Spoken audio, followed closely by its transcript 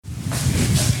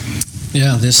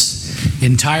Yeah, this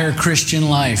entire Christian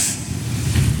life,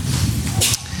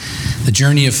 the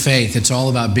journey of faith, it's all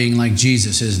about being like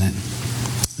Jesus, isn't it?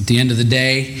 At the end of the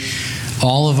day,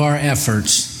 all of our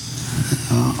efforts,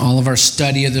 all of our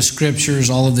study of the Scriptures,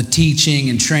 all of the teaching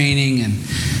and training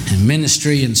and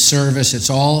ministry and service, it's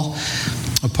all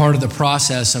a part of the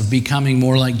process of becoming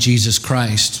more like Jesus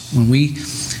Christ. When we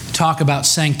talk about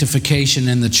sanctification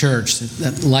in the church,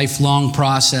 that lifelong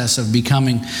process of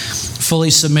becoming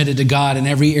fully submitted to God in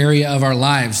every area of our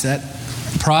lives, that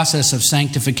process of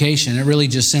sanctification, it really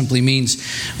just simply means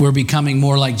we're becoming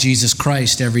more like Jesus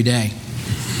Christ every day.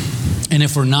 And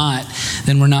if we're not,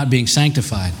 then we're not being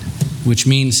sanctified, which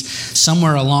means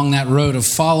somewhere along that road of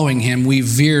following Him, we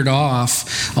veered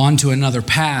off onto another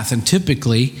path. And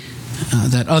typically,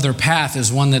 that other path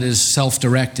is one that is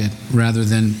self-directed rather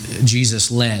than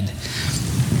Jesus-led.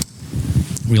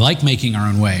 We like making our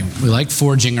own way. We like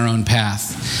forging our own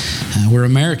path. We're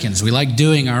Americans. We like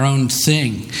doing our own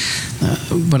thing.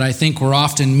 But I think we're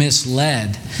often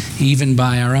misled, even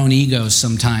by our own egos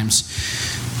sometimes,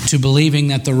 to believing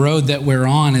that the road that we're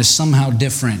on is somehow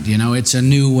different. You know, it's a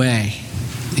new way.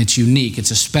 It's unique.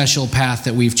 It's a special path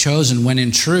that we've chosen, when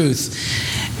in truth,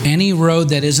 any road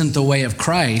that isn't the way of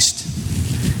Christ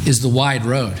is the wide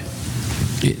road.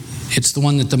 It's the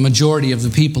one that the majority of the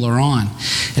people are on.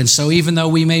 And so even though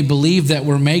we may believe that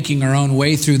we're making our own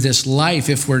way through this life,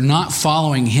 if we're not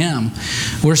following Him,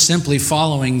 we're simply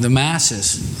following the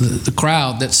masses, the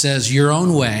crowd that says your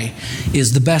own way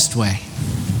is the best way.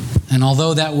 And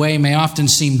although that way may often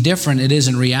seem different, it is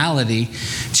in reality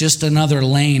just another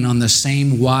lane on the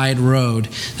same wide road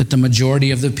that the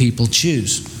majority of the people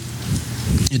choose.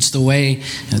 It's the way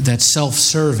that's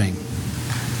self-serving.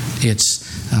 It's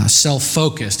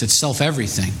self-focused. It's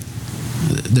self-everything.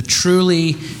 The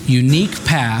truly unique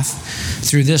path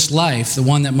through this life, the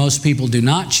one that most people do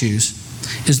not choose,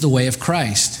 is the way of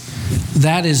Christ.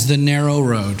 That is the narrow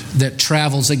road that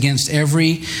travels against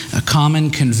every common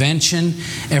convention,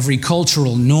 every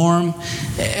cultural norm,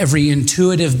 every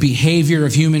intuitive behavior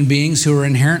of human beings who are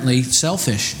inherently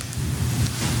selfish.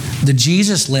 The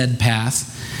Jesus-led path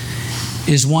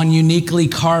is one uniquely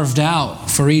carved out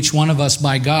for each one of us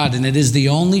by God, and it is the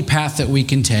only path that we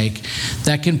can take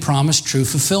that can promise true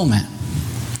fulfillment.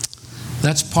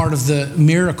 That's part of the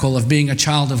miracle of being a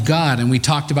child of God, and we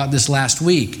talked about this last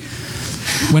week.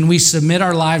 When we submit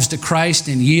our lives to Christ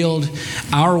and yield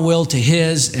our will to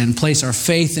His and place our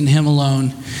faith in Him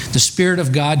alone, the Spirit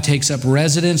of God takes up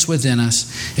residence within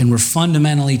us, and we're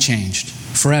fundamentally changed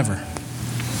forever.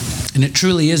 And it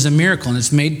truly is a miracle, and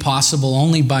it's made possible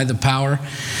only by the power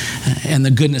and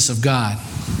the goodness of God.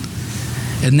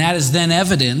 And that is then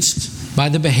evidenced by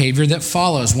the behavior that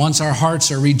follows. Once our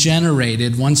hearts are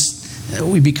regenerated, once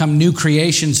we become new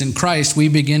creations in Christ, we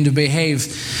begin to behave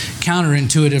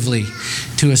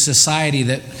counterintuitively to a society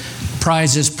that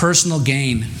prizes personal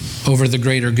gain over the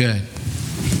greater good.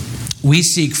 We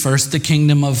seek first the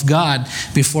kingdom of God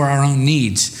before our own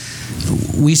needs.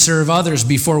 We serve others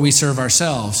before we serve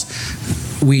ourselves.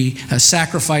 We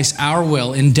sacrifice our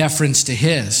will in deference to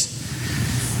His.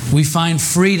 We find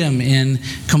freedom in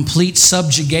complete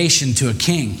subjugation to a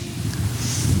king.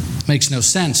 Makes no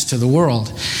sense to the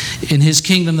world. In His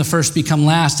kingdom, the first become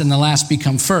last and the last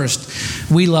become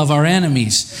first. We love our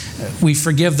enemies. We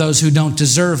forgive those who don't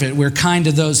deserve it. We're kind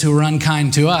to those who are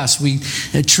unkind to us. We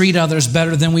treat others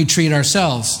better than we treat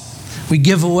ourselves. We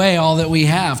give away all that we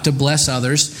have to bless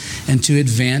others and to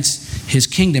advance His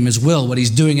kingdom, His will, what He's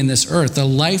doing in this earth. The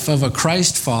life of a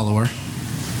Christ follower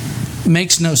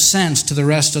makes no sense to the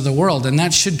rest of the world, and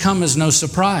that should come as no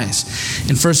surprise.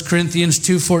 In 1 Corinthians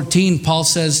 2:14, Paul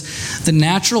says, the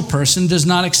natural person does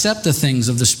not accept the things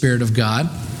of the Spirit of God,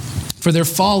 for they're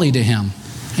folly to him,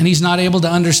 and he's not able to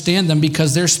understand them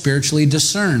because they're spiritually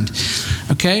discerned.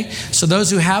 Okay? So those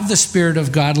who have the Spirit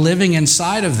of God living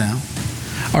inside of them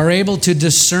are able to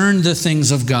discern the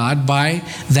things of God by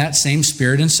that same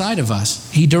Spirit inside of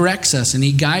us. He directs us and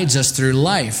He guides us through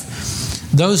life.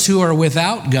 Those who are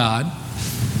without God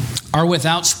are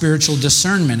without spiritual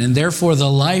discernment, and therefore the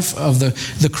life of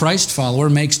the Christ follower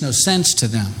makes no sense to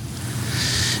them.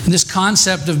 And this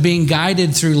concept of being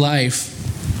guided through life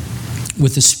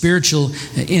with the spiritual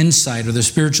insight or the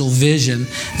spiritual vision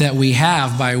that we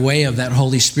have by way of that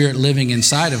Holy Spirit living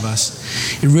inside of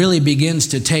us, it really begins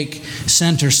to take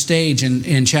center stage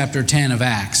in chapter 10 of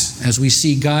Acts, as we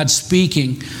see God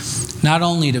speaking not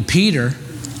only to Peter,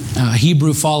 a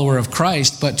Hebrew follower of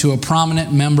Christ, but to a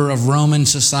prominent member of Roman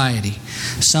society,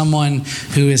 someone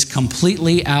who is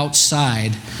completely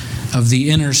outside of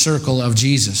the inner circle of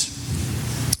Jesus.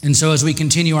 And so as we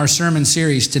continue our sermon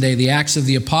series today, the Acts of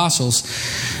the Apostles,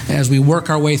 as we work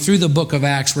our way through the book of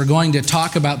Acts, we're going to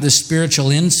talk about this spiritual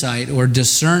insight or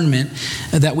discernment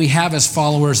that we have as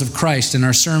followers of Christ in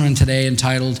our sermon today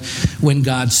entitled, When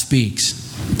God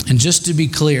Speaks. And just to be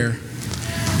clear,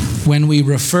 when we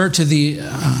refer to the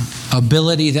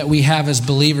ability that we have as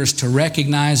believers to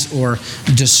recognize or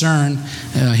discern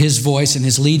His voice and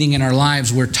His leading in our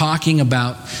lives, we're talking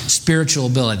about spiritual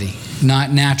ability,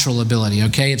 not natural ability,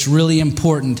 okay? It's really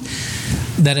important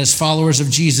that as followers of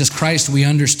Jesus Christ, we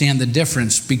understand the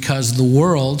difference, because the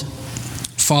world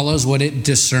follows what it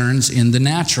discerns in the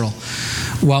natural,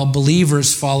 while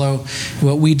believers follow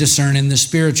what we discern in the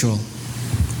spiritual.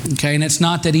 Okay, and it's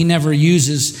not that He never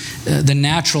uses the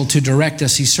natural to direct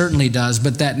us. He certainly does,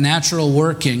 but that natural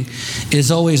working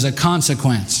is always a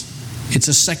consequence. It's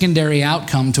a secondary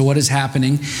outcome to what is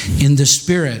happening in the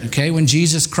Spirit. Okay, when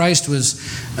Jesus Christ was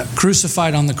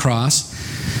crucified on the cross,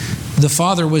 the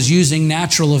Father was using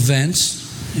natural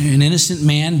events, an innocent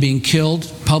man being killed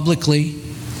publicly,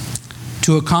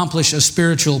 to accomplish a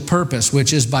spiritual purpose,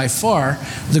 which is by far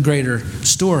the greater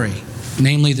story.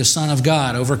 Namely, the Son of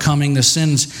God overcoming the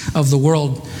sins of the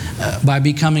world by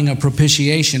becoming a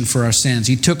propitiation for our sins.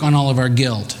 He took on all of our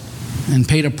guilt and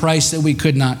paid a price that we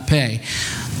could not pay.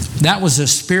 That was a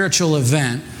spiritual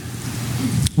event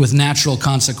with natural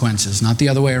consequences, not the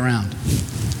other way around.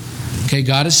 Okay,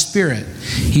 God is spirit.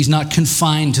 He's not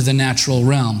confined to the natural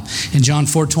realm. In John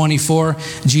 4:24,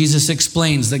 Jesus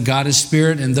explains that God is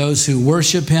spirit, and those who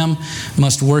worship Him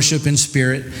must worship in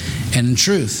spirit and in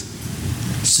truth.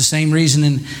 It's the same reason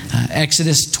in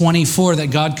Exodus 24 that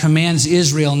God commands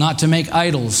Israel not to make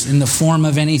idols in the form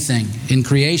of anything in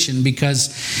creation,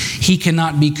 because He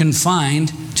cannot be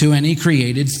confined to any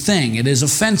created thing. It is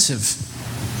offensive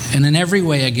and in every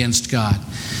way against God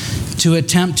to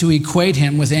attempt to equate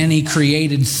Him with any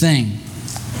created thing,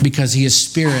 because He is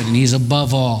spirit and He's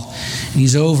above all and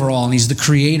He's over all and He's the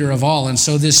creator of all. And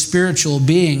so this spiritual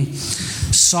being,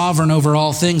 sovereign over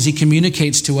all things, He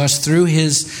communicates to us through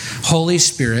His Holy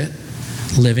Spirit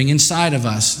living inside of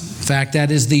us. In fact,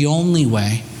 that is the only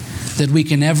way that we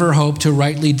can ever hope to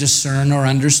rightly discern or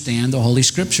understand the Holy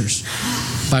Scriptures,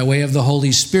 by way of the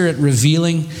Holy Spirit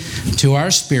revealing to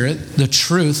our spirit the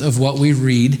truth of what we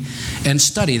read and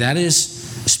study. That is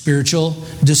spiritual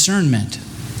discernment.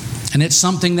 And it's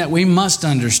something that we must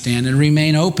understand and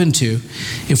remain open to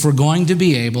if we're going to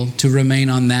be able to remain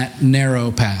on that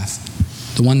narrow path,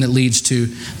 the one that leads to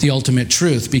the ultimate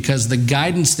truth, because the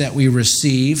guidance that we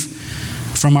receive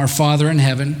from our Father in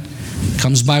heaven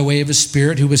comes by way of a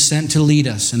Spirit who was sent to lead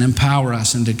us and empower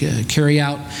us and to carry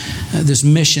out this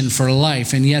mission for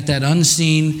life. And yet that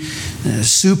unseen,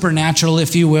 supernatural,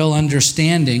 if you will,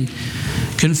 understanding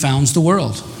confounds the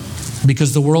world,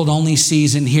 because the world only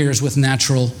sees and hears with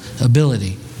natural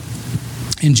ability.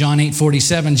 In John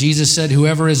 8:47, Jesus said,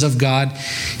 "Whoever is of God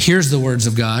hears the words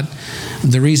of God.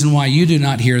 The reason why you do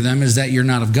not hear them is that you're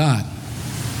not of God."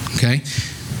 Okay?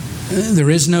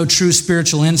 There is no true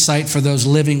spiritual insight for those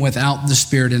living without the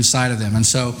Spirit inside of them. And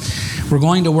so we're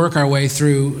going to work our way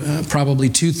through probably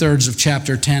 2/3 of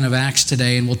chapter 10 of Acts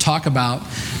today, and we'll talk about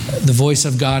the voice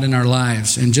of God in our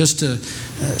lives. And just to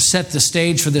set the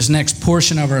stage for this next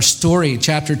portion of our story,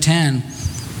 chapter 10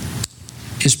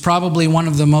 is probably one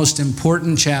of the most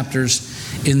important chapters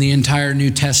in the entire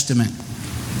New Testament,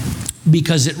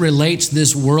 because it relates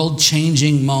this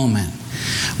world-changing moment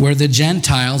where the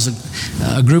Gentiles,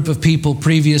 a group of people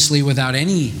previously without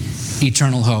any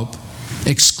eternal hope,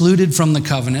 excluded from the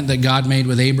covenant that God made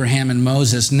with Abraham and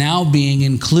Moses, now being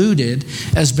included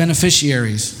as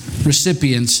beneficiaries,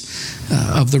 recipients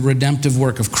of the redemptive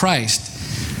work of Christ.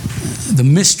 The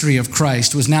mystery of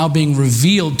Christ was now being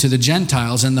revealed to the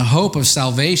Gentiles, and the hope of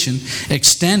salvation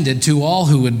extended to all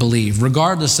who would believe,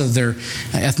 regardless of their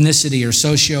ethnicity or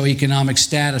socioeconomic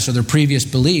status or their previous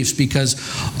beliefs, because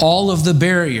all of the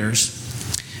barriers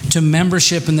to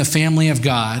membership in the family of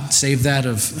God, save that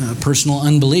of personal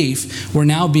unbelief, were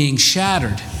now being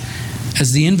shattered,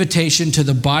 as the invitation to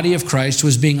the body of Christ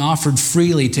was being offered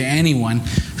freely to anyone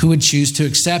who would choose to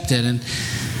accept it. And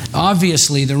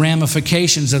obviously, the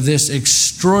ramifications of this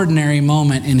extraordinary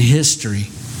moment in history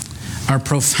are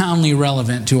profoundly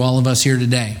relevant to all of us here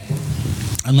today,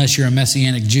 unless you're a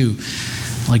Messianic Jew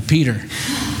like Peter,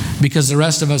 because the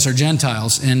rest of us are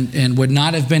Gentiles and would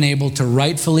not have been able to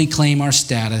rightfully claim our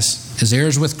status as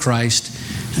heirs with Christ,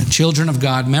 children of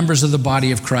God, members of the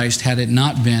body of Christ, had it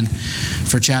not been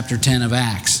for chapter 10 of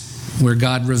Acts, where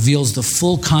God reveals the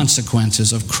full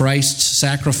consequences of Christ's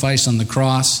sacrifice on the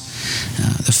cross,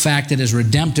 the fact that His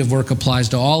redemptive work applies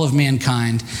to all of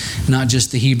mankind, not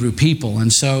just the Hebrew people.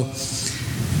 And so,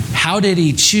 how did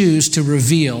he choose to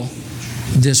reveal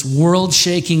this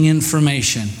world-shaking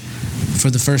information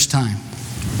for the first time?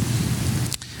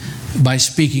 By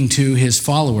speaking to his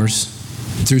followers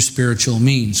through spiritual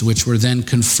means, which were then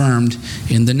confirmed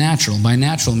in the natural, by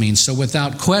natural means. So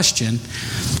without question,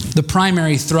 the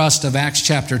primary thrust of Acts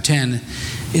chapter 10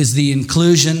 is the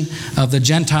inclusion of the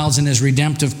Gentiles in his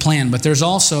redemptive plan. But there's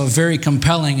also a very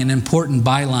compelling and important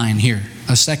byline here,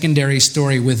 a secondary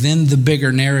story within the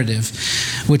bigger narrative,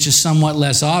 which is somewhat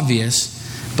less obvious,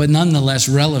 but nonetheless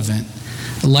relevant.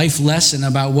 A life lesson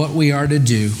about what we are to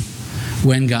do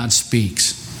when God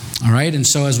speaks. All right, and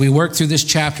so as we work through this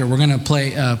chapter, we're going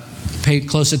to pay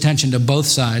close attention to both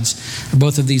sides,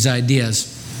 both of these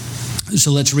ideas.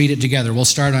 So let's read it together. We'll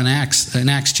start in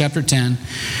Acts chapter 10,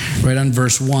 right on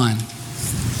verse 1.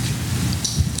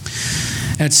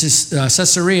 At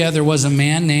Caesarea, there was a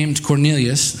man named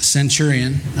Cornelius, a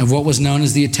centurion of what was known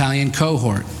as the Italian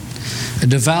cohort, a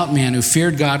devout man who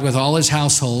feared God with all his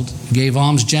household, gave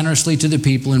alms generously to the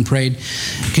people, and prayed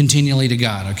continually to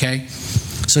God. Okay?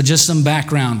 So just some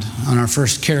background on our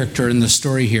first character in the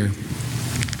story here.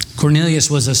 Cornelius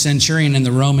was a centurion in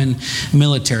the Roman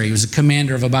military. He was a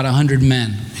commander of about 100 men,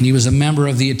 and he was a member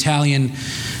of the Italian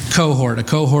cohort. A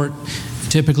cohort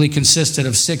typically consisted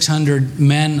of 600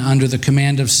 men under the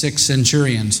command of 6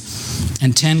 centurions,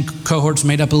 and 10 cohorts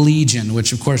made up a legion,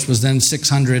 which of course was then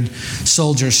 600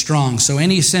 soldiers strong. So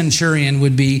any centurion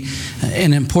would be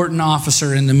an important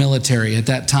officer in the military at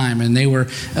that time, and they were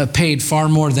paid far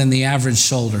more than the average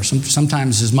soldier,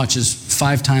 sometimes as much as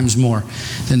 5 times more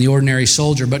than the ordinary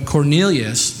soldier. But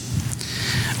Cornelius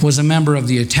was a member of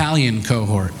the Italian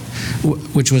cohort,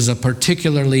 which was a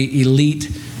particularly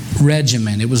elite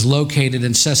regiment. It was located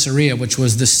in Caesarea, which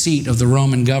was the seat of the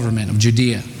Roman government of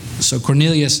Judea. So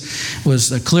Cornelius was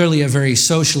clearly a very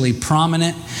socially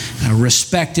prominent,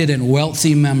 respected, and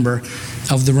wealthy member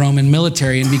of the Roman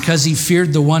military. And because he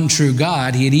feared the one true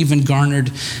God, he had even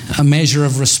garnered a measure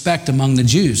of respect among the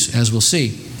Jews, as we'll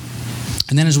see.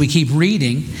 And then as we keep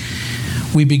reading,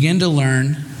 we begin to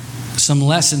learn some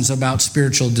lessons about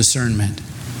spiritual discernment.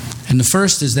 And the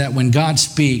first is that when God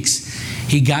speaks,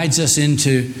 he guides us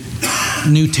into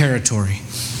new territory.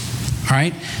 All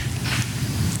right?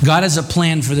 God has a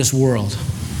plan for this world.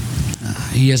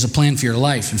 He has a plan for your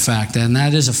life, in fact, and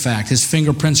that is a fact. His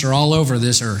fingerprints are all over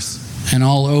this earth and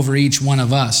all over each one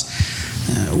of us.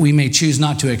 We may choose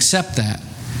not to accept that,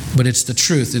 but it's the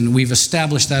truth, and we've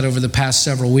established that over the past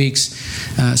several weeks,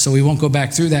 so we won't go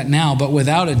back through that now. But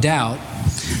without a doubt,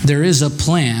 there is a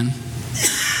plan,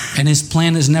 and his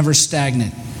plan is never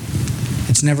stagnant.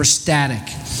 It's never static.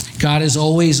 God is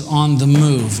always on the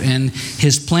move, and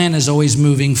his plan is always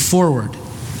moving forward.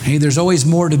 Okay? There's always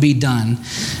more to be done,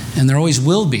 and there always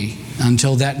will be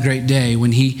until that great day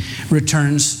when he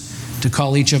returns to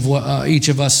call each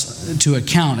of us to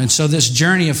account. And so this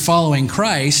journey of following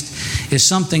Christ is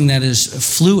something that is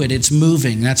fluid. It's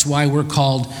moving. That's why we're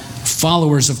called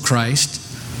followers of Christ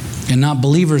and not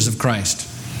believers of Christ.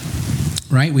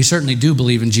 Right? We certainly do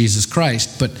believe in Jesus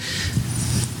Christ, but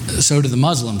so do the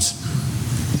Muslims,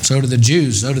 so do the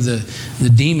Jews, so do the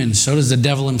demons, so does the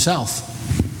devil himself.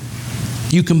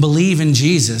 You can believe in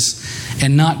Jesus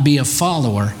and not be a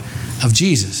follower of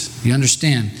Jesus. You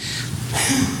understand?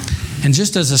 And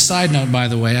just as a side note, by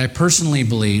the way, I personally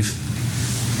believe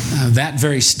that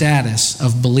very status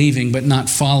of believing but not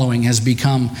following has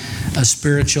become a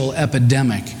spiritual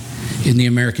epidemic in the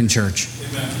American church.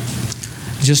 Amen.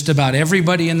 Just about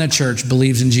everybody in the church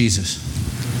believes in Jesus.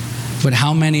 But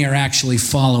how many are actually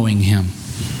following him?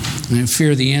 And I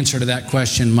fear the answer to that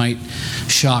question might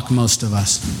shock most of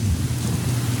us.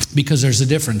 Because there's a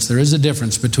difference. There is a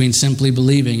difference between simply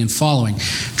believing and following.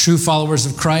 True followers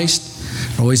of Christ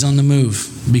are always on the move,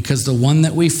 because the one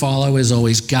that we follow is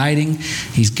always guiding.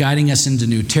 He's guiding us into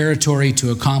new territory to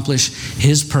accomplish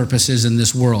his purposes in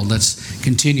this world. Let's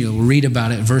continue. We'll read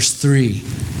about it. Verse 3.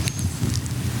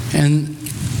 And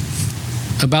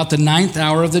about the 9th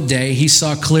hour of the day, he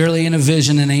saw clearly in a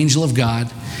vision an angel of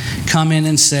God come in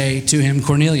and say to him,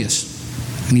 Cornelius.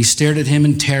 And he stared at him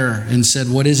in terror and said,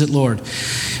 "What is it, Lord?"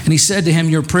 And he said to him,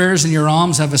 "Your prayers and your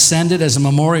alms have ascended as a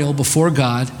memorial before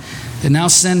God. And now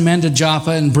send men to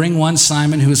Joppa and bring one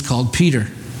Simon who is called Peter.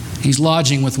 He's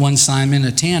lodging with one Simon,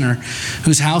 a tanner,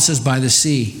 whose house is by the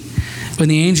sea." When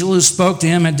the angel who spoke to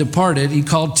him had departed, he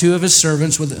called 2 of his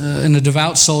servants and a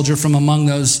devout soldier from among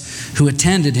those who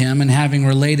attended him, and having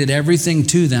related everything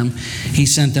to them, he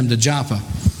sent them to Joppa.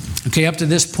 Okay, up to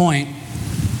this point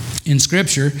in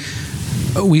Scripture,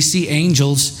 we see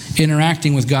angels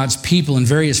interacting with God's people in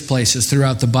various places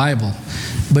throughout the Bible,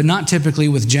 but not typically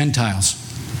with Gentiles.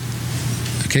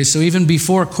 Okay, so even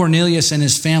before Cornelius and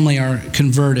his family are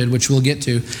converted, which we'll get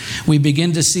to, we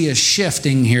begin to see a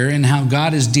shifting here in how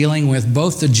God is dealing with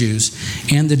both the Jews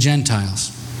and the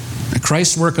Gentiles.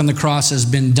 Christ's work on the cross has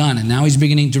been done, and now he's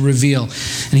beginning to reveal.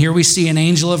 And here we see an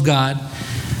angel of God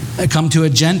come to a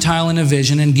Gentile in a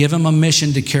vision and give him a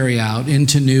mission to carry out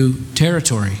into new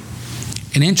territory.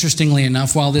 And interestingly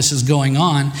enough, while this is going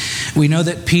on, we know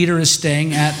that Peter is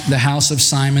staying at the house of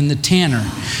Simon the tanner,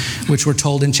 which we're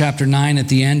told in chapter 9 at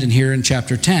the end and here in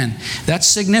chapter 10.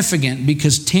 That's significant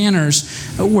because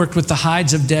tanners worked with the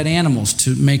hides of dead animals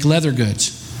to make leather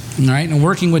goods. All right? And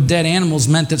working with dead animals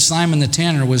meant that Simon the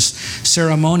tanner was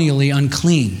ceremonially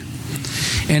unclean.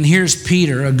 And here's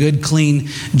Peter, a good, clean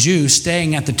Jew,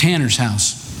 staying at the tanner's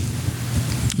house.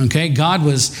 Okay? God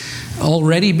was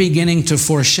already beginning to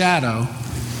foreshadow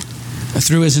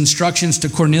through his instructions to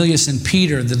Cornelius and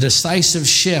Peter the decisive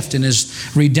shift in his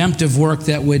redemptive work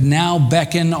that would now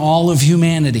beckon all of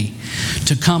humanity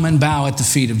to come and bow at the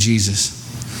feet of Jesus.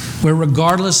 Where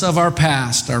regardless of our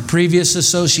past, our previous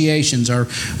associations, our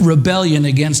rebellion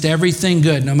against everything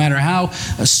good, no matter how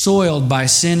soiled by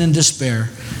sin and despair,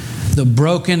 the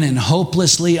broken and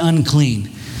hopelessly unclean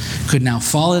could now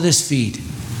fall at his feet.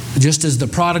 Just as the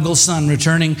prodigal son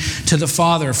returning to the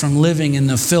Father from living in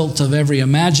the filth of every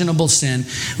imaginable sin,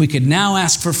 we could now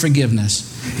ask for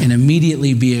forgiveness and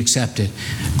immediately be accepted,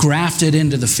 grafted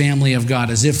into the family of God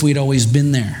as if we'd always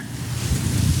been there.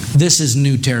 This is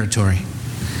new territory.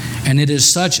 And it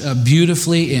is such a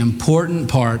beautifully important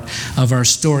part of our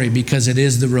story because it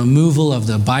is the removal of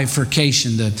the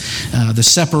bifurcation, the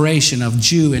separation of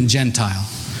Jew and Gentile,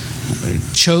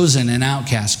 chosen and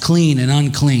outcast, clean and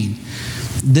unclean.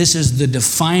 This is the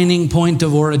defining point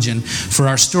of origin for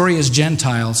our story as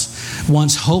Gentiles,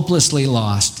 once hopelessly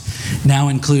lost, now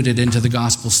included into the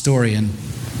gospel story. And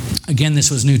again,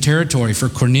 this was new territory for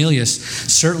Cornelius,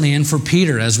 certainly, and for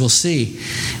Peter, as we'll see.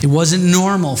 It wasn't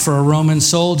normal for a Roman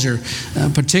soldier,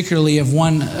 particularly of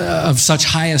one of such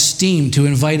high esteem, to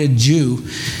invite a Jew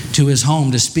to his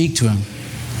home to speak to him.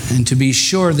 And to be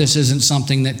sure, this isn't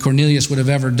something that Cornelius would have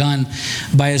ever done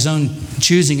by his own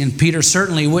choosing, and Peter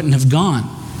certainly wouldn't have gone.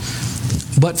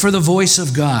 But for the voice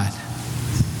of God,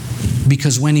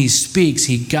 because when he speaks,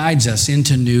 he guides us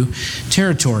into new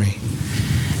territory.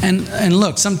 And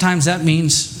look, sometimes that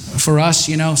means for us,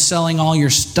 selling all your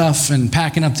stuff and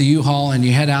packing up the U-Haul and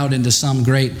you head out into some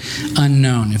great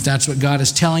unknown. If that's what God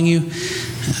is telling you,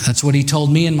 that's what he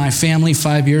told me and my family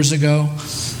 5 years ago.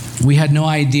 We had no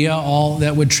idea all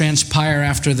that would transpire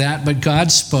after that, but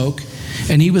God spoke,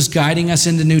 and he was guiding us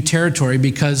into new territory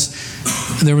because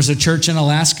there was a church in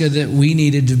Alaska that we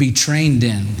needed to be trained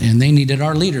in, and they needed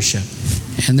our leadership.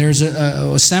 And there's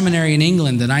a seminary in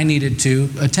England that I needed to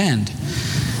attend.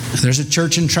 There's a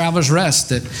church in Travelers Rest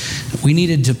that we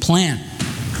needed to plant.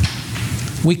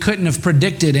 We couldn't have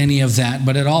predicted any of that,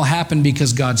 but it all happened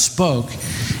because God spoke,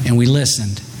 and we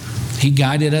listened. He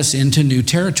guided us into new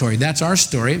territory. That's our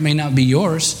story. It may not be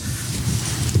yours.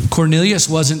 Cornelius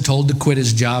wasn't told to quit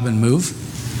his job and move.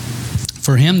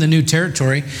 For him, the new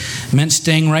territory meant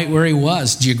staying right where he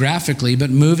was geographically,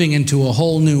 but moving into a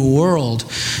whole new world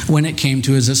when it came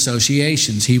to his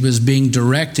associations. He was being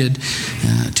directed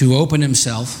to open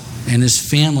himself and his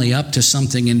family up to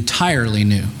something entirely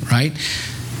new, right?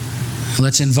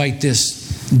 Let's invite this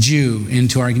Jew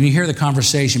into our... Can you hear the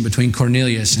conversation between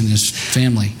Cornelius and his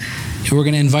family? We're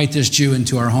going to invite this Jew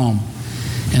into our home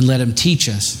and let him teach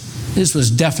us. This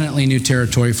was definitely new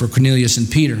territory for Cornelius and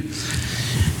Peter.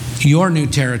 Your new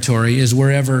territory is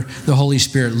wherever the Holy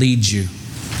Spirit leads you.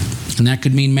 And that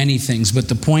could mean many things, but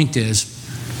the point is,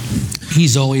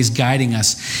 he's always guiding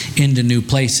us into new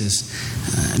places,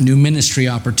 new ministry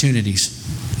opportunities,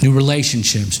 new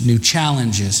relationships, new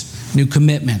challenges, new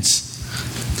commitments.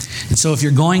 And so if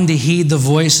you're going to heed the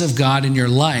voice of God in your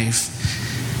life,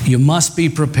 you must be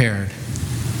prepared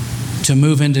to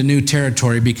move into new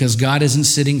territory because God isn't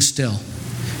sitting still,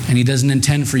 and he doesn't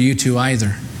intend for you to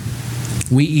either.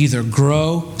 We either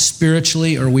grow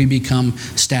spiritually or we become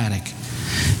static.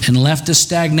 And left to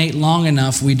stagnate long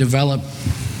enough, we develop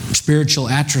spiritual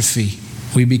atrophy.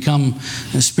 We become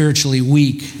spiritually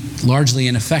weak, largely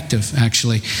ineffective,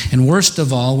 actually. And worst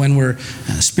of all, when we're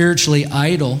spiritually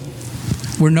idle,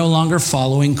 we're no longer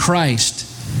following Christ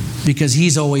because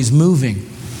he's always moving.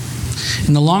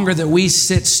 And the longer that we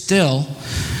sit still,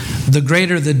 the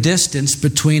greater the distance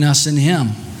between us and him.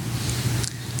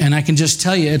 And I can just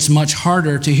tell you, it's much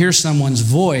harder to hear someone's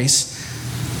voice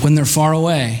when they're far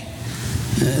away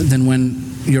than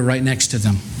when you're right next to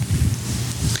them.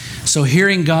 So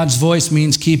hearing God's voice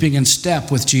means keeping in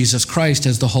step with Jesus Christ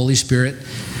as the Holy Spirit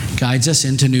guides us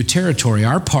into new territory.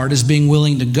 Our part is being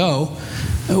willing to go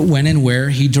when and where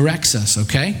He directs us,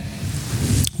 okay?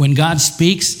 When God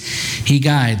speaks, He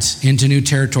guides into new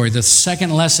territory. The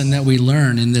second lesson that we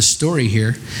learn in this story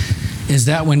here is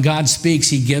that when God speaks,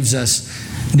 He gives us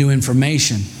new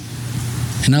information.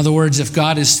 In other words, if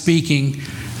God is speaking,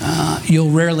 you'll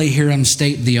rarely hear Him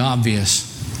state the obvious.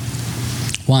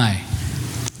 Why?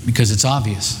 Because it's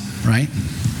obvious, right?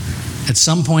 At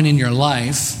some point in your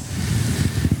life,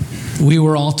 we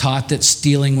were all taught that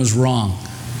stealing was wrong.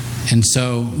 And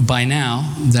so by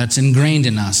now, that's ingrained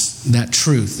in us, that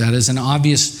truth. That is an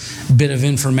obvious bit of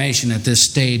information at this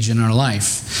stage in our life.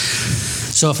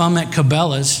 So if I'm at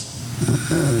Cabela's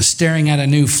staring at a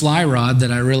new fly rod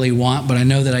that I really want, but I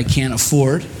know that I can't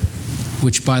afford,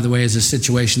 which, by the way, is a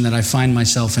situation that I find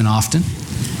myself in often,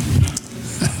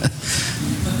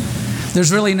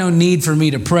 there's really no need for me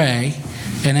to pray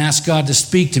and ask God to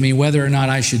speak to me whether or not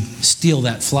I should steal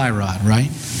that fly rod,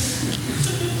 right?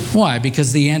 Why?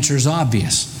 Because the answer is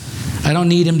obvious. I don't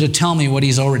need Him to tell me what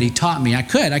He's already taught me. I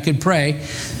could pray,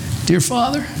 "Dear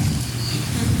Father,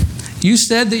 You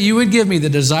said that You would give me the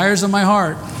desires of my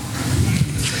heart.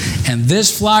 And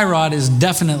this fly rod is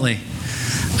definitely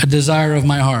a desire of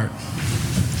my heart.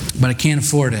 But I can't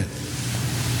afford it.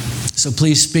 So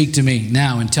please speak to me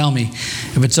now and tell me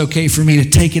if it's okay for me to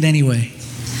take it anyway."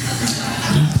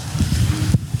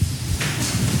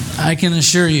 I can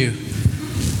assure you,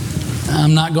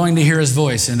 I'm not going to hear His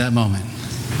voice in that moment.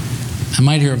 I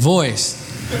might hear a voice,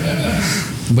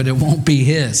 but it won't be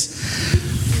His.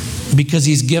 Because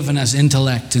He's given us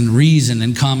intellect and reason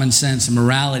and common sense and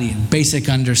morality and basic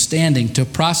understanding to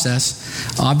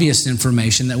process obvious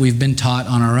information that we've been taught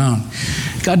on our own.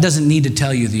 God doesn't need to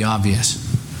tell you the obvious.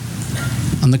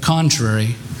 On the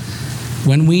contrary,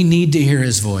 when we need to hear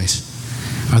His voice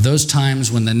are those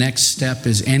times when the next step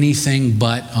is anything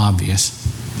but obvious.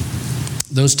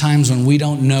 Those times when we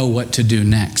don't know what to do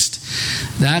next.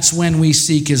 That's when we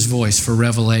seek His voice for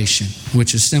revelation,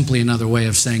 which is simply another way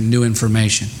of saying new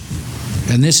information.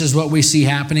 And this is what we see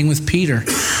happening with Peter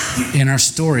in our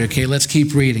story. Okay, let's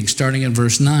keep reading, starting at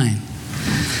verse 9.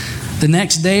 The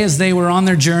next day, as they were on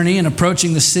their journey and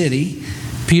approaching the city,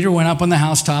 Peter went up on the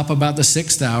housetop about the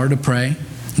 6th hour to pray.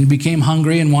 He became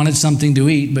hungry and wanted something to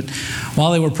eat, but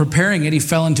while they were preparing it, he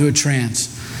fell into a trance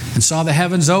and saw the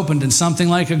heavens opened and something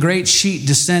like a great sheet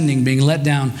descending, being let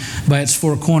down by its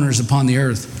four corners upon the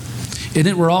earth. In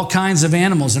it were all kinds of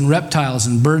animals and reptiles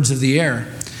and birds of the air.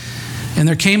 And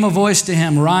there came a voice to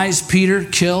him, "Rise, Peter,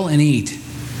 kill and eat."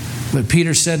 But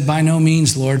Peter said, "By no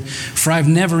means, Lord, for I've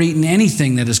never eaten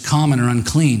anything that is common or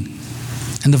unclean."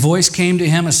 And the voice came to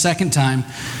him a second time,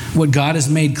 "What God has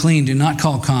made clean, do not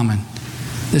call common."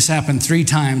 This happened 3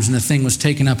 times, and the thing was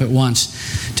taken up at once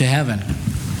to heaven.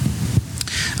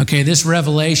 Okay, this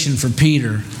revelation for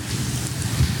Peter,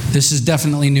 this is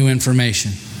definitely new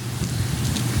information.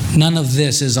 None of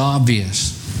this is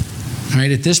obvious. All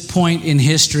right, at this point in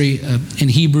history, in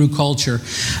Hebrew culture,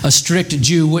 a strict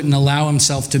Jew wouldn't allow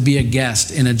himself to be a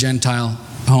guest in a Gentile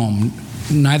home.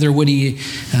 Neither would he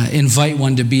invite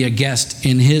one to be a guest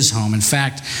in his home. In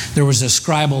fact, there was a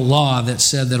scribal law that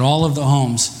said that all of the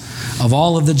homes of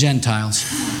all of the Gentiles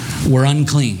were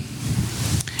unclean.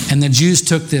 And the Jews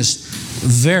took this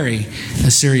very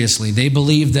seriously. They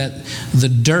believed that the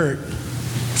dirt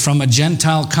from a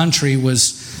Gentile country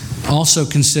was also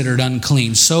considered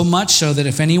unclean. So much so that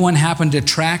if anyone happened to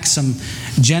track some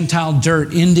Gentile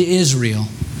dirt into Israel,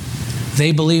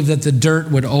 they believed that the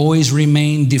dirt would always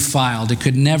remain defiled. It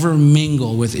could never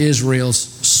mingle with Israel's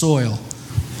soil.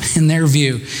 In their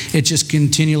view, it just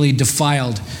continually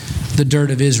defiled the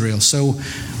dirt of Israel. So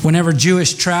whenever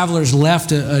Jewish travelers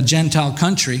left a Gentile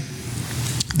country,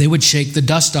 they would shake the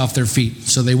dust off their feet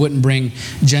so they wouldn't bring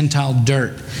Gentile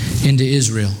dirt into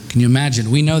Israel. Can you imagine?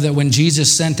 We know that when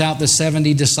Jesus sent out the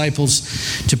 70 disciples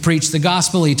to preach the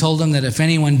gospel, he told them that if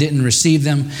anyone didn't receive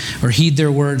them or heed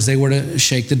their words, they were to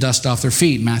shake the dust off their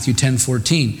feet. Matthew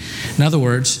 10:14. In other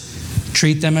words,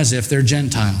 treat them as if they're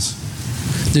Gentiles.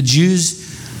 The Jews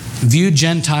viewed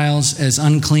Gentiles as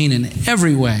unclean in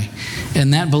every way,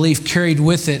 and that belief carried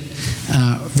with it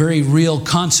very real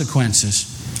consequences.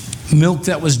 Milk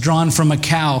that was drawn from a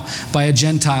cow by a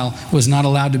Gentile was not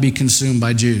allowed to be consumed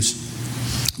by Jews.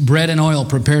 Bread and oil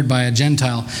prepared by a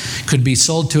Gentile could be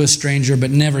sold to a stranger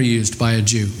but never used by a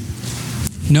Jew.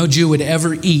 No Jew would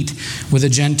ever eat with a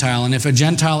Gentile, and if a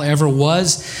Gentile ever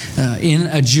was in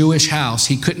a Jewish house,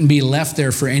 he couldn't be left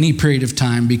there for any period of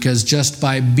time, because just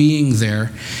by being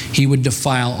there, he would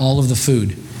defile all of the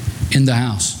food in the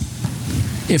house.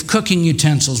 If cooking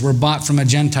utensils were bought from a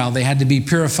Gentile, they had to be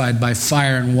purified by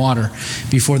fire and water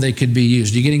before they could be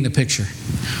used. Are you getting the picture?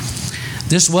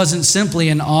 This wasn't simply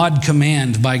an odd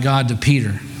command by God to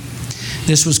Peter.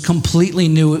 This was completely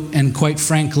new and, quite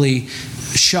frankly,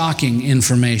 shocking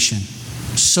information.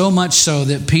 So much so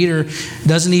that Peter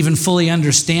doesn't even fully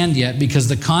understand yet, because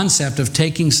the concept of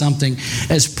taking something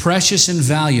as precious and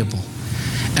valuable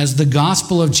as the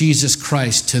gospel of Jesus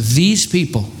Christ to these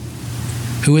people,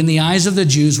 who in the eyes of the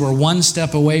Jews were one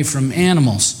step away from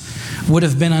animals, would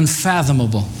have been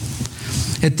unfathomable.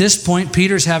 At this point,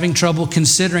 Peter's having trouble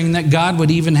considering that God would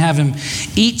even have him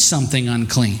eat something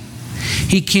unclean.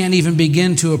 He can't even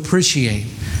begin to appreciate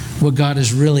what God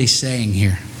is really saying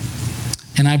here.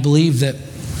 And I believe that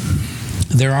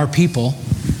there are people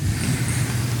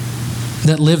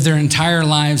that live their entire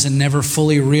lives and never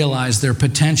fully realize their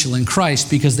potential in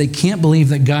Christ because they can't believe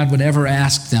that God would ever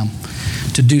ask them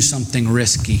to do something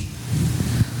risky,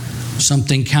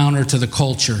 something counter to the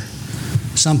culture,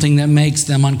 something that makes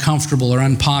them uncomfortable or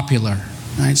unpopular,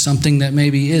 right? Something that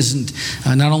maybe isn't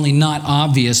not only not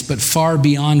obvious, but far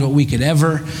beyond what we could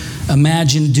ever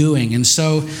imagine doing. And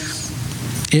so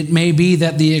it may be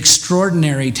that the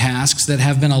extraordinary tasks that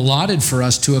have been allotted for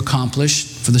us to accomplish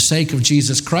for the sake of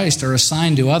Jesus Christ are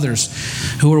assigned to others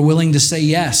who are willing to say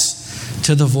yes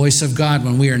to the voice of God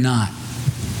when we are not.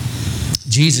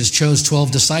 Jesus chose 12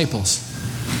 disciples,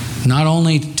 not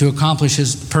only to accomplish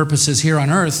his purposes here on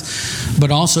earth,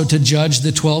 but also to judge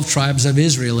the 12 tribes of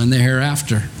Israel in the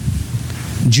hereafter.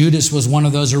 Judas was one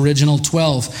of those original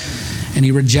 12, and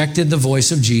he rejected the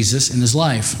voice of Jesus in his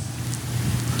life.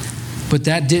 But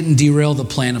that didn't derail the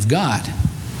plan of God.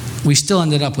 We still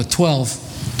ended up with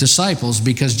 12 disciples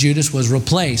because Judas was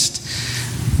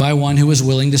replaced by one who was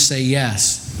willing to say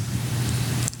yes.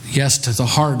 Yes to the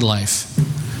hard life,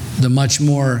 the much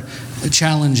more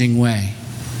challenging way,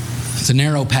 the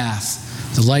narrow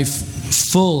path, the life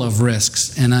full of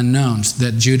risks and unknowns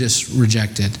that Judas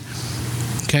rejected.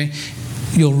 Okay?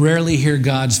 You'll rarely hear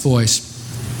God's voice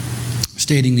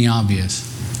stating the obvious,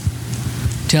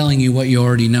 telling you what you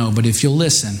already know. But if you'll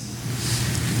listen,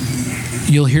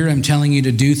 you'll hear him telling you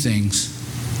to do things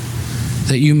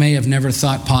that you may have never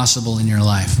thought possible in your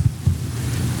life.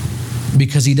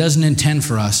 Because he doesn't intend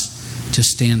for us to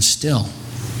stand still.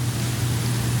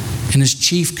 And his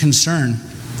chief concern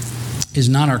is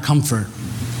not our comfort.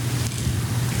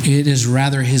 It is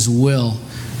rather his will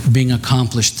being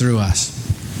accomplished through us.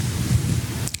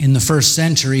 In the first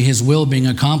century, his will being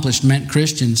accomplished meant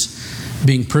Christians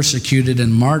being persecuted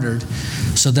and martyred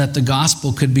so that the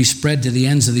gospel could be spread to the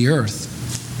ends of the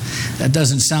earth. That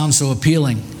doesn't sound so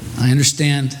appealing, I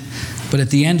understand. But at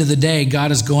the end of the day,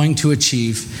 God is going to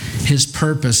achieve his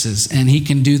purposes, and he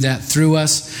can do that through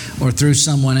us or through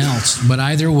someone else. But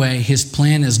either way, his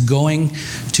plan is going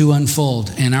to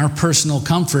unfold, and our personal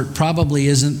comfort probably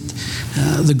isn't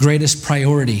the greatest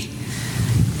priority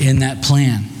in that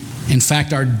plan. In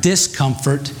fact, our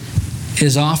discomfort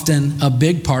is often a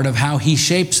big part of how he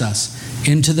shapes us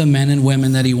into the men and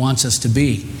women that he wants us to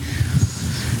be.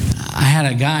 I had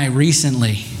a guy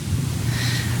recently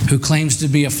who claims to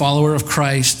be a follower of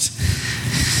Christ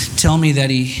tell me that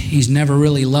he's never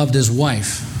really loved his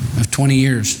wife of 20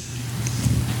 years.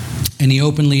 And he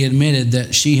openly admitted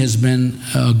that she has been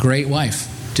a great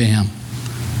wife to him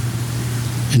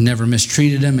and never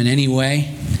mistreated him in any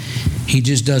way. He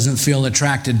just doesn't feel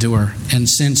attracted to her. And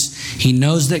since he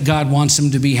knows that God wants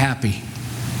him to be happy,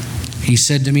 he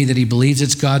said to me that he believes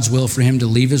it's God's will for him to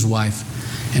leave his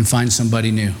wife and find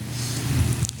somebody new.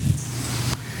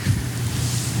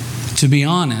 To be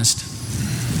honest,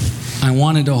 I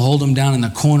wanted to hold him down in the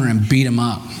corner and beat him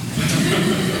up.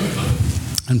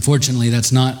 Unfortunately,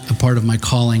 that's not a part of my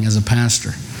calling as a pastor.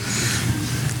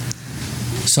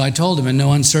 So I told him in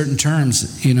no uncertain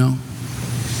terms,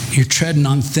 you're treading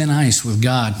on thin ice with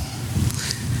God.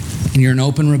 And you're in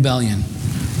open rebellion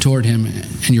toward him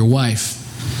and your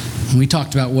wife. And we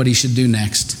talked about what he should do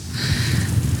next.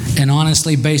 And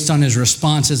honestly, based on his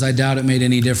responses, I doubt it made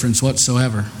any difference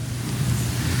whatsoever.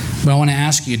 But I want to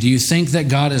ask you, do you think that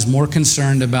God is more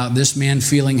concerned about this man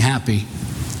feeling happy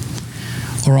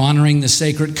or honoring the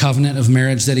sacred covenant of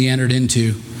marriage that he entered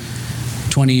into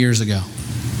 20 years ago?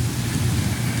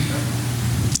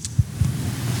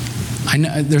 I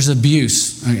know there's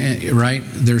abuse, right?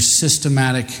 There's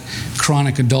systematic,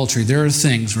 chronic adultery. There are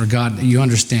things where God, you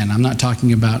understand, I'm not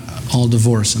talking about all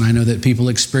divorce, and I know that people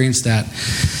experience that.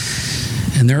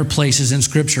 And there are places in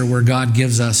Scripture where God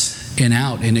gives us an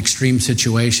out in extreme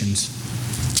situations.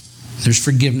 There's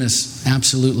forgiveness,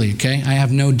 absolutely, okay? I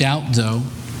have no doubt, though,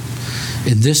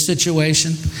 in this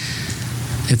situation,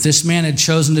 if this man had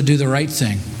chosen to do the right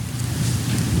thing,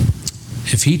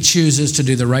 if he chooses to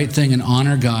do the right thing and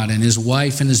honor God and his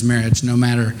wife and his marriage, no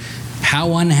matter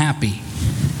how unhappy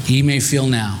he may feel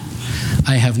now,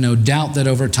 I have no doubt that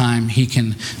over time he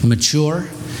can mature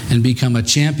and become a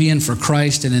champion for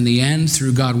Christ, and in the end,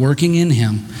 through God working in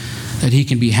him, that he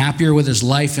can be happier with his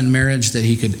life and marriage than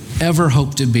he could ever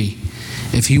hope to be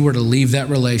if he were to leave that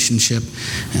relationship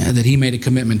that he made a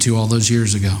commitment to all those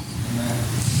years ago.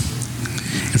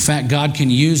 In fact, God can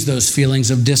use those feelings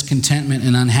of discontentment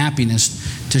and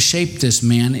unhappiness to shape this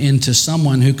man into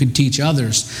someone who could teach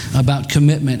others about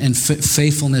commitment and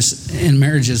faithfulness in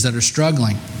marriages that are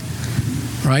struggling.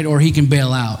 Right? Or he can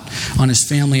bail out on his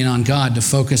family and on God to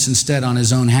focus instead on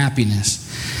his own happiness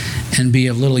and be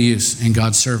of little use in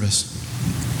God's service.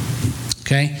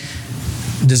 Okay?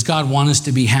 Does God want us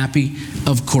to be happy?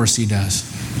 Of course he does.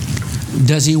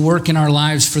 Does he work in our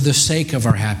lives for the sake of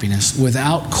our happiness?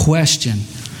 Without question.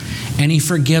 And he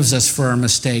forgives us for our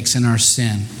mistakes and our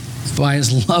sin by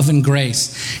his love and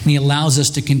grace. And he allows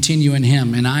us to continue in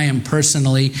him. And I am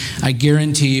personally, I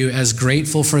guarantee you, as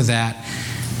grateful for that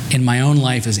in my own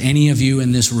life as any of you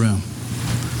in this room.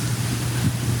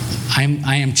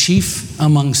 I am chief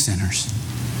among sinners,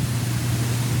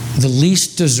 the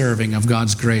least deserving of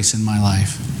God's grace in my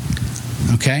life.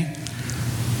 Okay?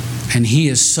 And he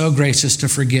is so gracious to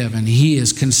forgive, and he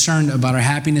is concerned about our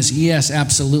happiness. Yes,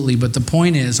 absolutely. But the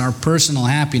point is, our personal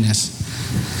happiness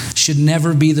should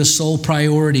never be the sole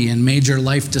priority in major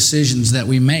life decisions that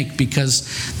we make,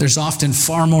 because there's often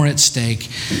far more at stake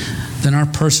than our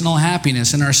personal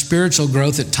happiness. And our spiritual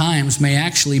growth at times may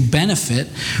actually benefit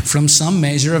from some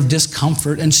measure of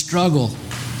discomfort and struggle.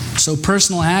 So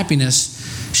personal happiness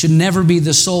should never be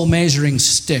the sole measuring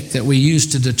stick that we use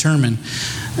to determine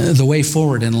the way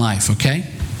forward in life, okay?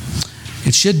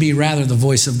 It should be rather the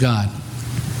voice of God.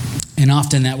 And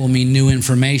often that will mean new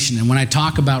information. And when I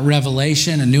talk about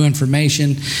revelation and new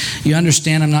information, you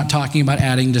understand I'm not talking about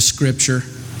adding to Scripture,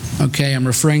 okay? I'm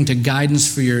referring to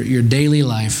guidance for your daily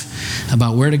life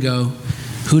about where to go,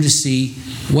 who to see,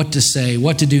 what to say,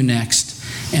 what to do next.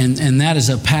 And that is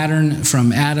a pattern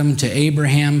from Adam to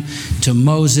Abraham to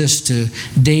Moses to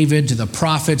David to the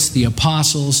prophets, the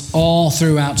apostles, all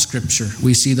throughout Scripture.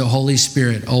 We see the Holy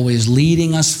Spirit always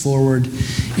leading us forward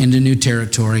into new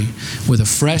territory with a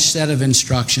fresh set of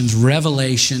instructions,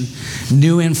 revelation,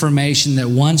 new information that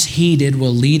once heeded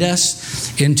will lead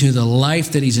us into the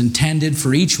life that he's intended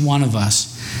for each one of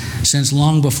us since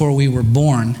long before we were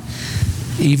born.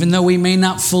 Even though we may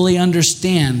not fully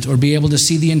understand or be able to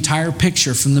see the entire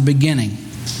picture from the beginning.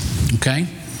 Okay?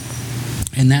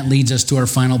 And that leads us to our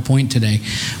final point today.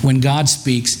 When God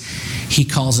speaks, he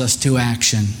calls us to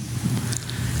action.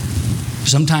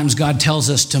 Sometimes God tells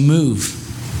us to move,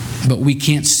 but we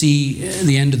can't see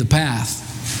the end of the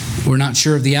path. We're not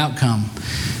sure of the outcome.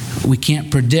 We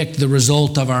can't predict the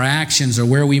result of our actions or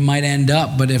where we might end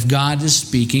up, but if God is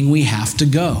speaking, we have to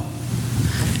go.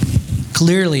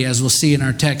 Clearly, as we'll see in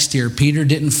our text here, Peter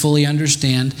didn't fully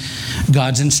understand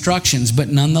God's instructions, but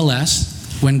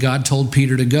nonetheless, when God told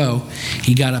Peter to go,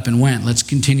 he got up and went. Let's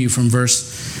continue from verse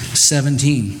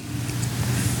 17.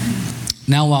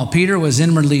 Now, while Peter was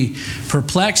inwardly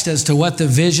perplexed as to what the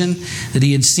vision that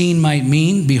he had seen might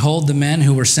mean, behold, the men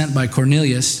who were sent by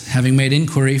Cornelius, having made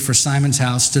inquiry for Simon's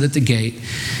house, stood at the gate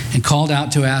and called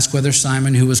out to ask whether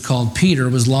Simon, who was called Peter,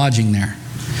 was lodging there.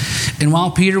 And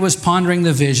while Peter was pondering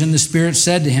the vision, the Spirit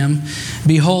said to him,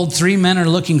 behold, 3 men are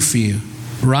looking for you.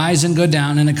 Rise and go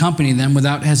down and accompany them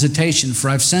without hesitation, for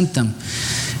I've sent them.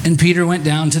 And Peter went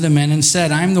down to the men and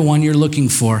said, I am the one you're looking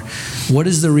for. What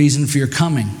is the reason for your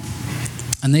coming?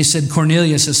 And they said,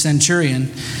 Cornelius, a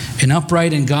centurion, an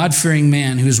upright and God-fearing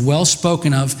man who is well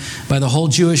spoken of by the whole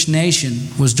Jewish nation,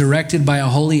 was directed by a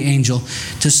holy angel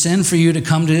to send for you to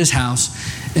come to his house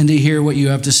and to hear what you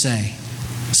have to say.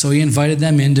 So he invited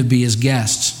them in to be his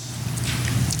guests.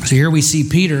 So here we see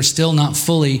Peter, still not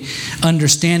fully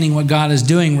understanding what God is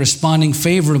doing, responding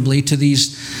favorably to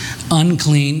these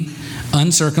unclean,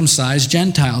 uncircumcised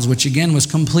Gentiles, which again was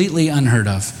completely unheard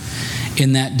of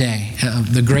in that day.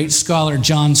 The great scholar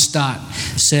John Stott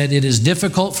said, it is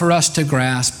difficult for us to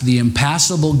grasp the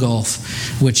impassable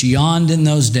gulf which yawned in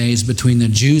those days between the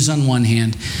Jews on one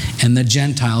hand and the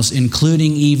Gentiles,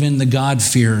 including even the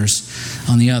God-fearers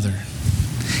on the other.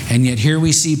 And yet here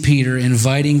we see Peter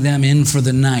inviting them in for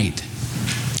the night.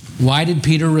 Why did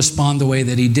Peter respond the way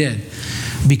that he did?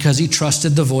 Because he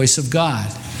trusted the voice of God,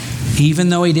 even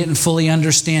though he didn't fully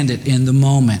understand it in the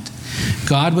moment.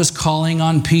 God was calling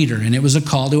on Peter, and it was a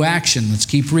call to action. Let's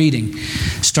keep reading,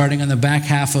 starting on the back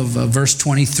half of verse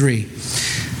 23.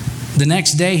 The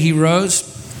next day he rose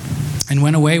and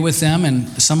went away with them, and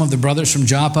some of the brothers from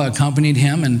Joppa accompanied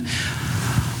him, and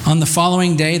on the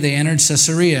following day, they entered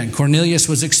Caesarea, and Cornelius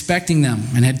was expecting them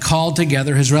and had called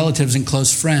together his relatives and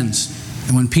close friends.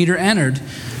 And when Peter entered,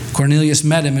 Cornelius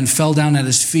met him and fell down at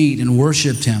his feet and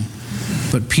worshiped him.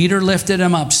 But Peter lifted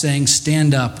him up, saying,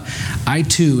 "Stand up, I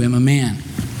too am a man."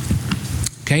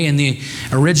 Okay, in the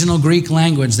original Greek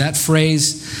language, that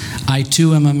phrase, "I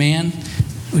too am a man,"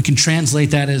 we can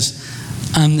translate that as,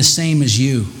 "I'm the same as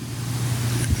you."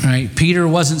 Right? Peter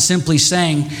wasn't simply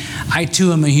saying, "I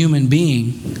too am a human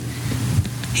being."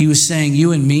 He was saying,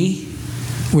 "You and me,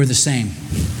 we're the same."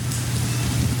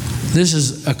 This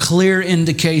is a clear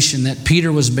indication that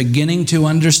Peter was beginning to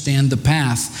understand the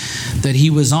path that he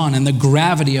was on and the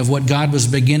gravity of what God was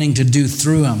beginning to do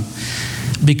through him.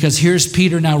 Because here's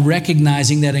Peter now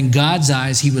recognizing that in God's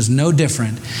eyes, he was no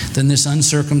different than this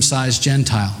uncircumcised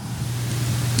Gentile.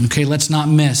 Okay, let's not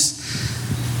miss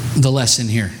the lesson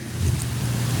here.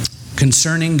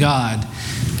 Concerning God,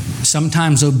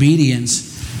 sometimes obedience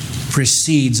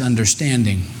precedes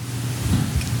understanding.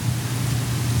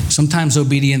 Sometimes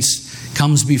obedience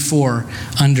comes before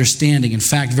understanding. In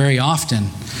fact, very often,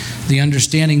 the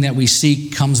understanding that we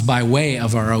seek comes by way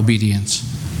of our obedience.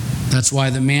 That's why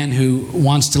the man who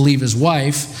wants to leave his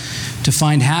wife to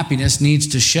find happiness needs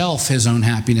to shelf his own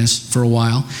happiness for a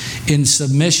while in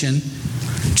submission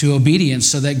to obedience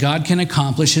so that God can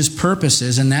accomplish his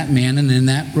purposes in that man and in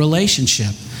that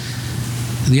relationship.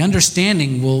 The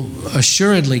understanding will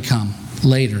assuredly come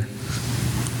later.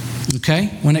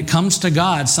 Okay? When it comes to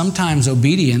God, sometimes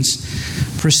obedience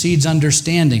precedes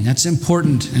understanding. That's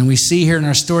important. And we see here in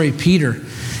our story, Peter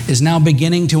is now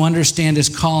beginning to understand his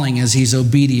calling as he's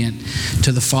obedient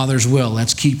to the Father's will.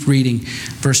 Let's keep reading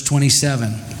verse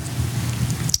 27.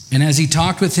 And as he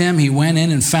talked with him, he went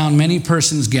in and found many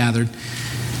persons gathered.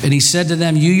 And he said to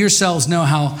them, "You yourselves know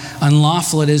how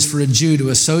unlawful it is for a Jew to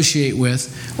associate with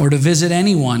or to visit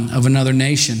anyone of another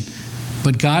nation.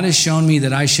 But God has shown me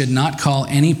that I should not call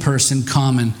any person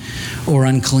common or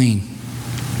unclean."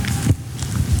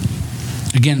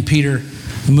 Again, Peter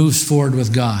moves forward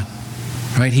with God.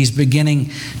 Right? He's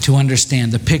beginning to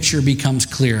understand. The picture becomes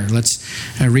clearer. Let's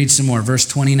read some more. Verse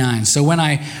 29. "So when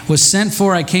I was sent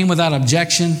for, I came without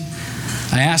objection.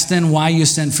 I asked then why you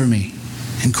sent for me.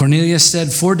 And Cornelius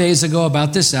said, 4 days ago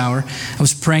about this hour, I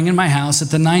was praying in my house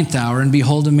at the 9th hour, and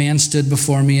behold, a man stood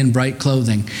before me in bright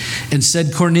clothing and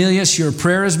said, 'Cornelius, your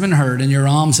prayer has been heard, and your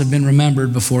alms have been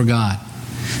remembered before God.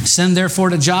 Send therefore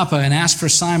to Joppa and ask for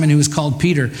Simon, who is called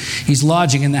Peter. He's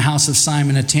lodging in the house of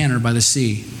Simon, a tanner by the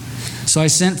sea.' So I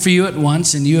sent for you at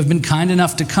once, and you have been kind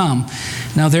enough to come.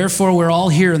 Now therefore we're all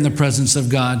here in the presence of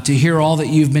God to hear all that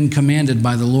you've been commanded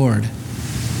by the Lord."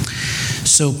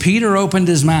 So Peter opened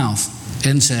his mouth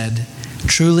and said,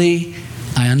 "Truly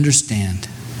I understand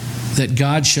that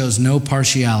God shows no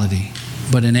partiality,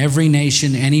 but in every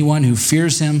nation anyone who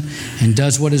fears him and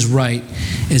does what is right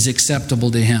is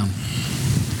acceptable to him."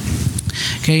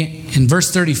 Okay, in verse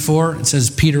 34 it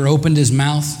says Peter opened his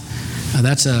mouth.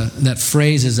 That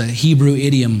phrase is a Hebrew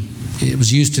idiom. It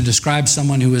was used to describe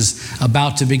someone who was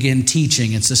about to begin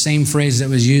teaching. It's the same phrase that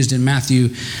was used in Matthew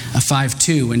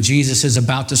 5:2 when Jesus is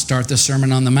about to start the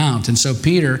Sermon on the Mount. And so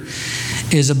Peter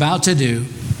is about to do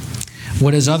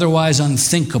what is otherwise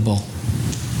unthinkable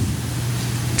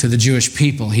to the Jewish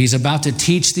people. He's about to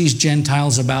teach these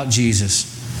Gentiles about Jesus.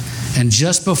 And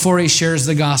just before he shares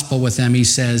the gospel with them, he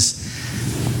says,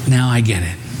 "Now I get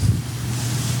it.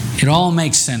 It all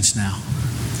makes sense now.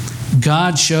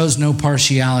 God shows no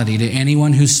partiality to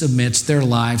anyone who submits their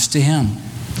lives to him."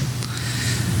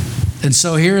 And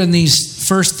so here in these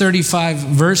first 35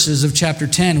 verses of chapter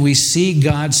 10, we see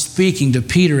God speaking to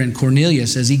Peter and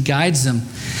Cornelius as he guides them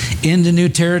into new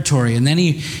territory. And then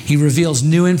he reveals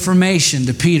new information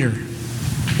to Peter.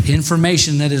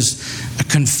 Information that is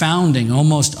confounding,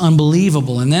 almost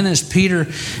unbelievable. And then as Peter,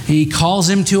 he calls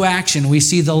him to action, we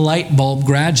see the light bulb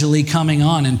gradually coming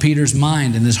on in Peter's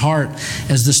mind and his heart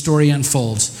as the story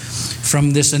unfolds.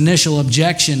 From this initial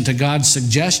objection to God's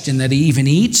suggestion that he even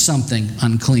eats something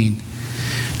unclean,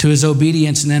 to his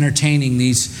obedience in entertaining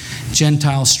these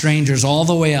Gentile strangers, all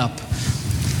the way up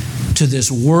to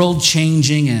this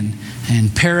world-changing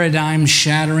and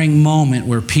paradigm-shattering moment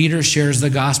where Peter shares the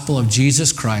gospel of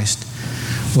Jesus Christ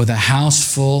with a house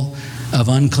full of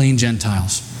unclean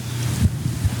Gentiles.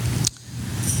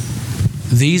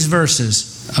 These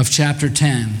verses of chapter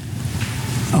 10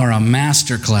 are a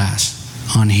masterclass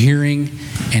on hearing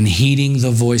and heeding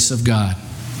the voice of God.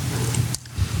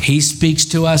 He speaks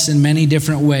to us in many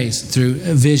different ways through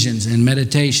visions and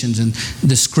meditations and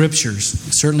the scriptures.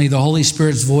 Certainly the Holy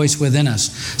Spirit's voice within us,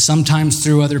 sometimes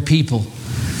through other people.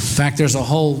 In fact, there's a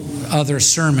whole other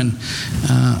sermon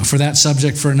for that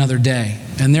subject for another day.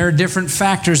 And there are different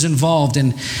factors involved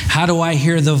in how do I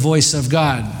hear the voice of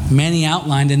God, many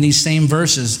outlined in these same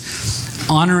verses.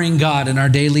 Honoring God in our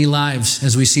daily lives,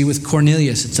 as we see with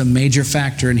Cornelius, it's a major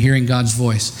factor in hearing God's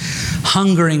voice.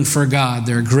 Hungering for God,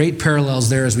 there are great parallels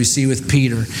there as we see with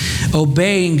Peter.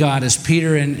 Obeying God as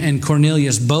Peter and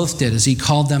Cornelius both did as he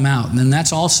called them out. And then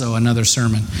that's also another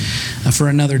sermon for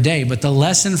another day. But the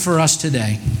lesson for us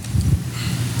today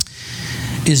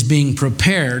is being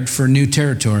prepared for new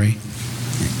territory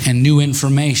and new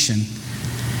information,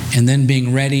 and then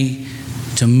being ready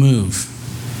to move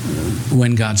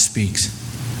when God speaks.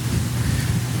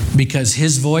 Because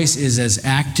His voice is as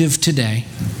active today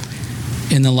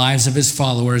in the lives of His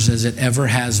followers as it ever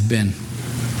has been.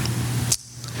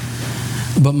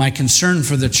 But my concern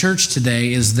for the church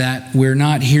today is that we're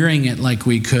not hearing it like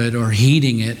we could or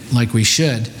heeding it like we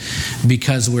should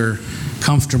because we're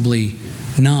comfortably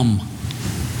numb.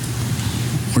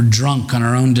 We're drunk on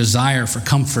our own desire for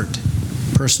comfort,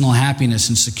 personal happiness,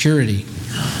 and security.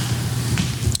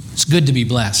 It's good to be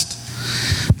blessed.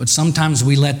 But sometimes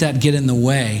we let that get in the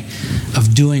way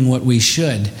of doing what we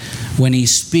should. When He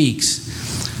speaks,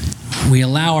 we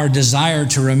allow our desire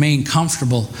to remain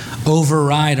comfortable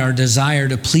override our desire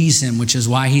to please Him, which is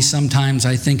why He sometimes,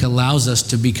 I think, allows us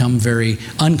to become very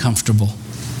uncomfortable.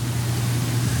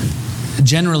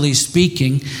 Generally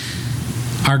speaking,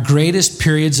 our greatest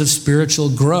periods of spiritual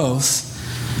growth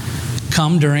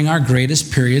come during our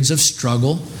greatest periods of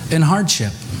struggle and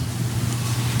hardship.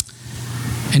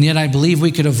 And yet I believe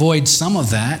we could avoid some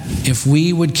of that if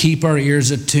we would keep our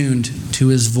ears attuned to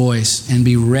His voice and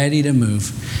be ready to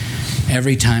move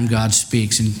every time God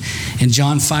speaks. And in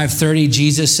John 5:30,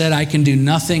 Jesus said, I can do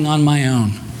nothing on my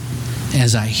own.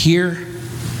 As I hear,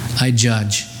 I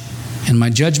judge. And my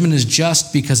judgment is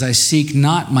just because I seek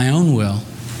not my own will.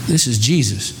 This is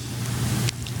Jesus.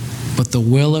 But the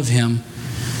will of Him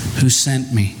who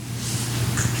sent me.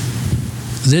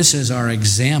 This is our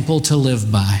example to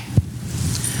live by.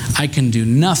 I can do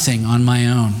nothing on my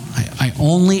own. I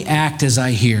only act as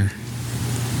I hear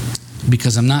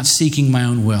because I'm not seeking my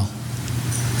own will.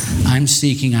 I'm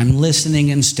listening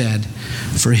instead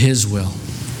for His will.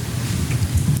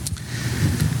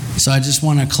 So I just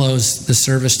want to close the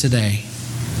service today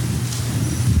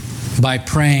by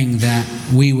praying that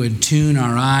we would tune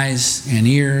our eyes and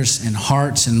ears and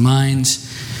hearts and minds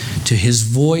to His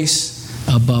voice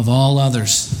above all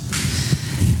others.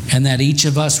 And that each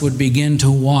of us would begin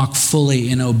to walk fully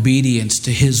in obedience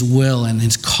to His will and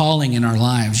His calling in our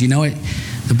lives. You know what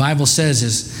the Bible says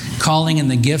is calling and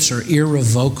the gifts are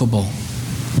irrevocable.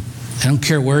 I don't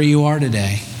care where you are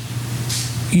today.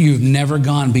 You've never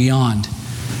gone beyond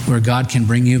where God can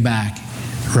bring you back,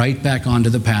 right back onto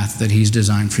the path that He's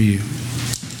designed for you.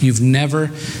 You've never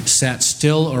sat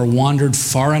still or wandered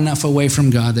far enough away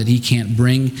from God that He can't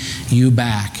bring you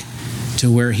back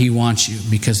to where He wants you,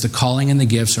 because the calling and the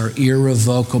gifts are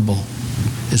irrevocable.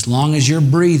 As long as you're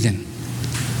breathing,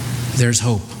 there's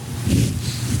hope.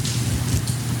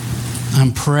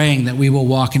 I'm praying that we will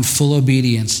walk in full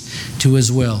obedience to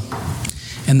His will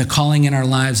and the calling in our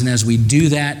lives. And as we do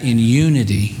that in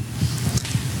unity,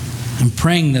 I'm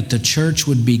praying that the church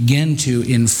would begin to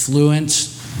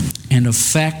influence and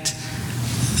affect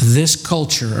this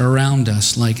culture around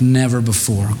us like never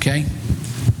before, okay?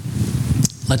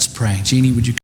 Let's pray. Jeannie, would you